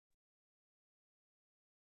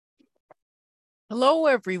Hello,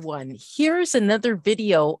 everyone. Here's another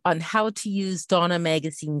video on how to use Donna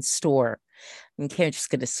Magazine Store. Okay, I'm just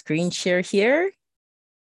going to screen share here.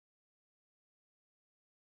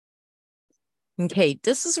 Okay,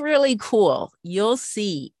 this is really cool. You'll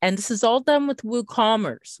see. And this is all done with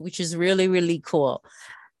WooCommerce, which is really, really cool.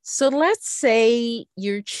 So let's say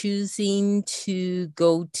you're choosing to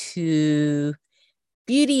go to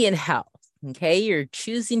beauty and health. Okay, you're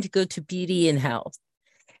choosing to go to beauty and health.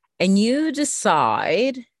 And you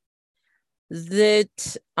decide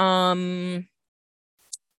that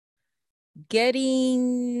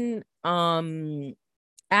getting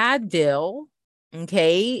Advil,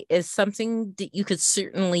 okay, is something that you could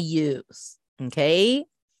certainly use. Okay.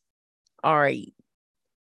 All right.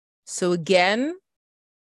 So again,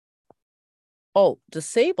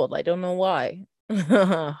 disabled. I don't know why.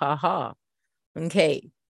 Haha.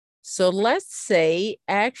 Okay. So let's say,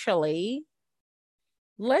 actually,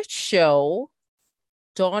 let's show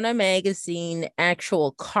Donna Magazine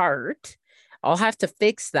actual cart. I'll have to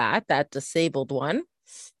fix that disabled one.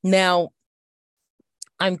 Now,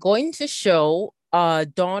 I'm going to show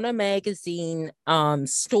Donna Magazine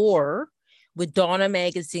store with Donna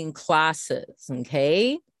Magazine classes,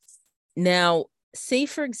 okay? Now, say,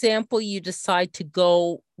 for example, you decide to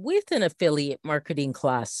go with an affiliate marketing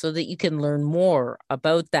class so that you can learn more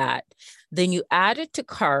about that. Then you add it to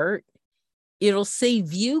cart. It'll say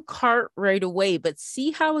view cart right away, but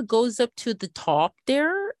see how it goes up to the top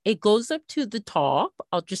there? It goes up to the top.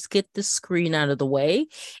 I'll just get the screen out of the way.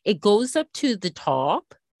 It goes up to the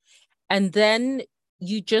top, and then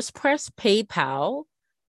you just press PayPal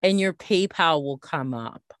and your PayPal will come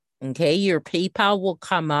up. Okay, your PayPal will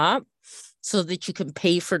come up so that you can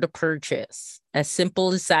pay for the purchase. As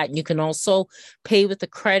simple as that. And you can also pay with a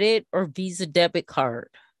credit or Visa debit card.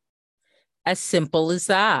 As simple as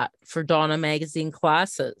that for Donna Magazine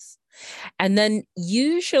classes. And then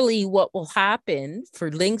usually what will happen for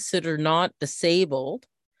links that are not disabled,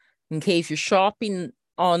 okay, if you're shopping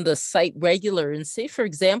on the site regular and say, for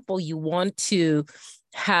example, you want to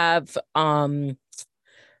have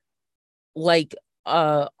like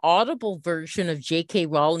a audible version of J.K.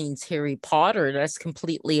 Rowling's Harry Potter, that's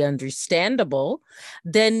completely understandable,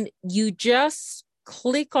 then you just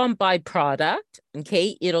click on buy product.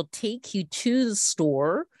 Okay, it'll take you to the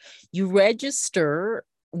store. You register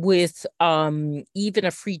with even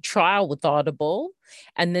a free trial with Audible,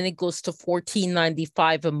 and then it goes to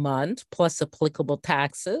 $14.95 a month plus applicable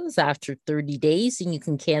taxes after 30 days, and you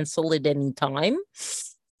can cancel at any time.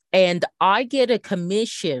 And I get a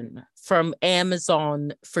commission from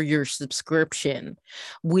Amazon for your subscription,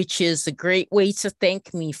 which is a great way to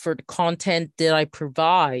thank me for the content that I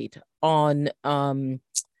provide on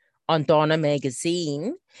Donna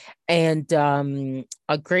Magazine, and a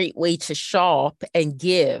great way to shop and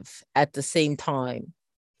give at the same time.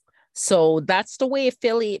 So that's the way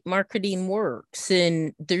affiliate marketing works.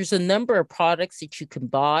 And there's a number of products that you can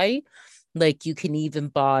buy. Like you can even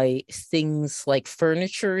buy things like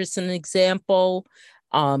furniture as an example.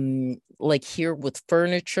 Like here with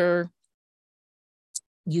furniture,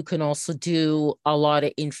 you can also do a lot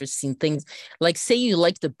of interesting things. Like say you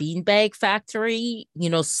like the Beanbag Factory,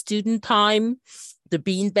 student time, the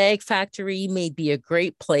Beanbag Factory may be a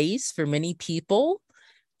great place for many people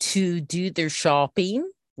to do their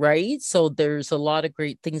shopping, right? So there's a lot of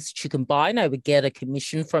great things that you can buy, and I would get a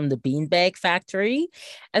commission from the Beanbag Factory.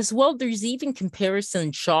 As well, there's even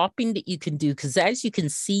comparison shopping that you can do, because as you can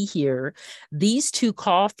see here, these two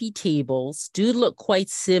coffee tables do look quite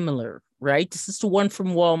similar, right? This is the one from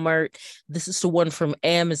Walmart. This is the one from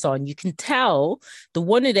Amazon. You can tell the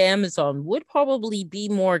one at Amazon would probably be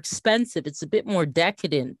more expensive. It's a bit more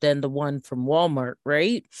decadent than the one from Walmart,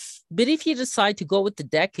 right? But if you decide to go with the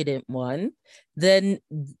decadent one, then,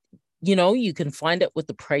 you can find out what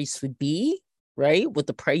the price would be, right? What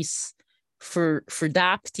the price for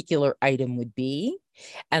that particular item would be.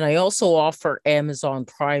 And I also offer Amazon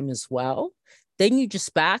Prime as well. Then you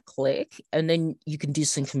just back click, and then you can do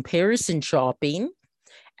some comparison shopping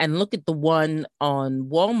and look at the one on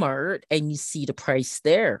Walmart and you see the price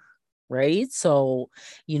there, right? So,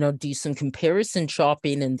 do some comparison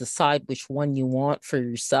shopping and decide which one you want for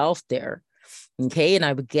yourself there. Okay, and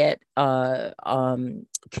I would get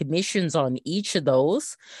commissions on each of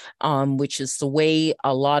those, which is the way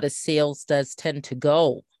a lot of sales does tend to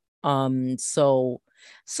go. So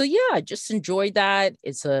yeah, I just enjoyed that.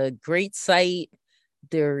 It's a great site.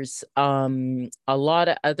 There's a lot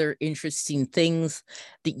of other interesting things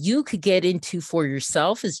that you could get into for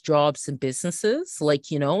yourself as jobs and businesses. Like,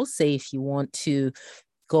 say if you want to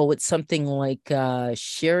go with something like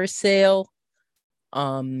share sale,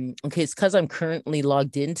 Okay, it's because I'm currently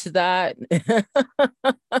logged into that.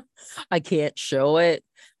 I can't show it.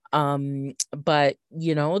 But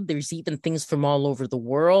there's even things from all over the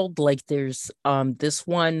world. Like there's this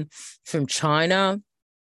one from China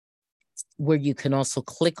where you can also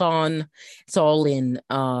click on. It's all in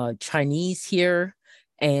Chinese here,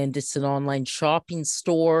 and it's an online shopping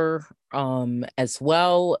store as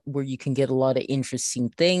well, where you can get a lot of interesting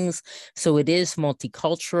things. So it is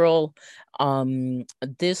multicultural.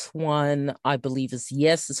 This one, I believe,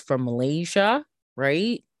 is from Malaysia,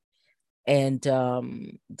 right? And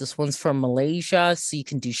this one's from Malaysia, so you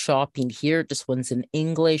can do shopping here. This one's in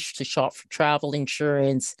English to shop for travel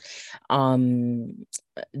insurance. Um,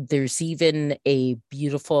 there's even a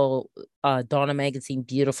beautiful Donna magazine,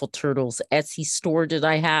 Beautiful Turtles Etsy store that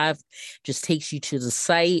I have. Just takes you to the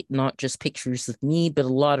site, not just pictures of me, but a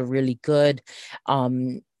lot of really good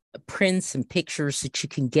prints and pictures that you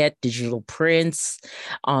can get, digital prints.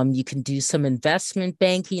 You can do some investment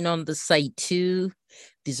banking on the site too.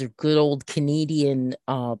 These are good old Canadian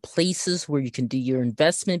places where you can do your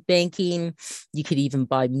investment banking. You could even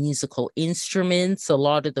buy musical instruments. A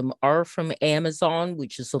lot of them are from Amazon,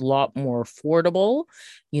 which is a lot more affordable.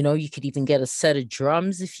 You could even get a set of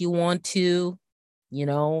drums if you want to,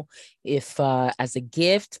 if as a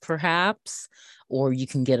gift, perhaps, or you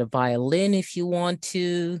can get a violin if you want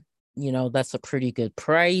to. That's a pretty good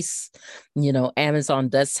price. Amazon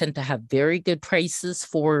does tend to have very good prices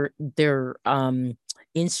for their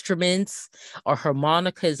instruments. A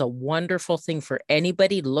harmonica is a wonderful thing for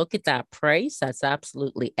anybody. Look at that price. That's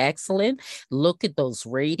absolutely excellent. Look at those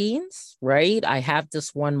ratings, right? I have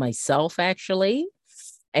this one myself, actually.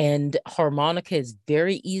 And harmonica is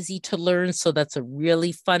very easy to learn. So that's a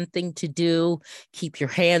really fun thing to do. Keep your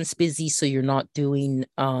hands busy so you're not doing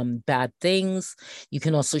bad things. You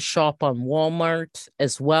can also shop on Walmart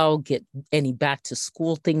as well, get any back to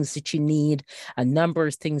school things that you need, a number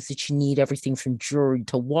of things that you need, everything from jewelry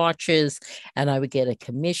to watches. And I would get a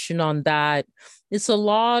commission on that. It's a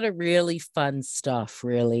lot of really fun stuff,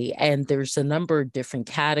 really. And there's a number of different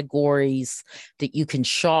categories that you can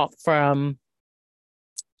shop from.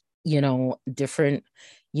 Different,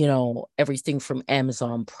 everything from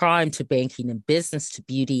Amazon Prime to banking and business to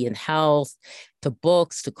beauty and health to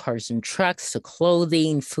books to cars and trucks to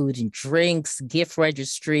clothing, food and drinks, gift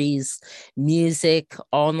registries, music,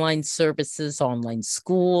 online services, online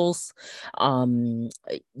schools. You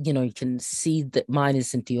can see that mine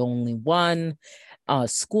isn't the only one.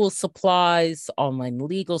 School supplies, online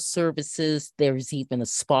legal services. There's even a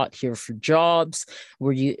spot here for jobs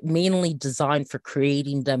where you mainly designed for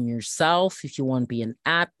creating them yourself. If you want to be an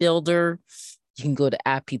app builder, you can go to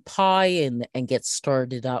AppyPie and get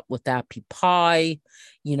started up with AppyPie.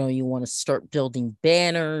 You want to start building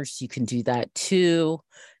banners, you can do that too.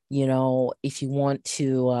 If you want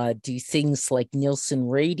to do things like Nielsen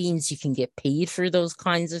ratings, you can get paid for those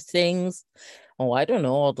kinds of things. Oh, I don't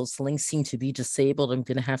know. All those links seem to be disabled. I'm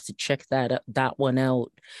gonna have to check that one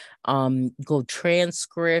out. Go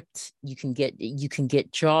Transcript. You can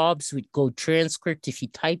get jobs with Go Transcript if you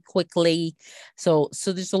type quickly. So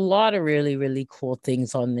there's a lot of really, really cool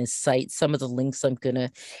things on this site. Some of the links I'm gonna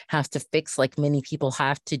have to fix, like many people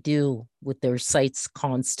have to do with their sites,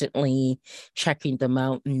 constantly checking them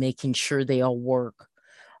out and making sure they all work.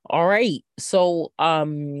 All right. So,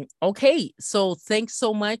 okay. So thanks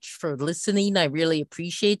so much for listening. I really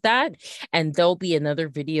appreciate that. And there'll be another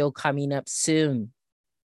video coming up soon.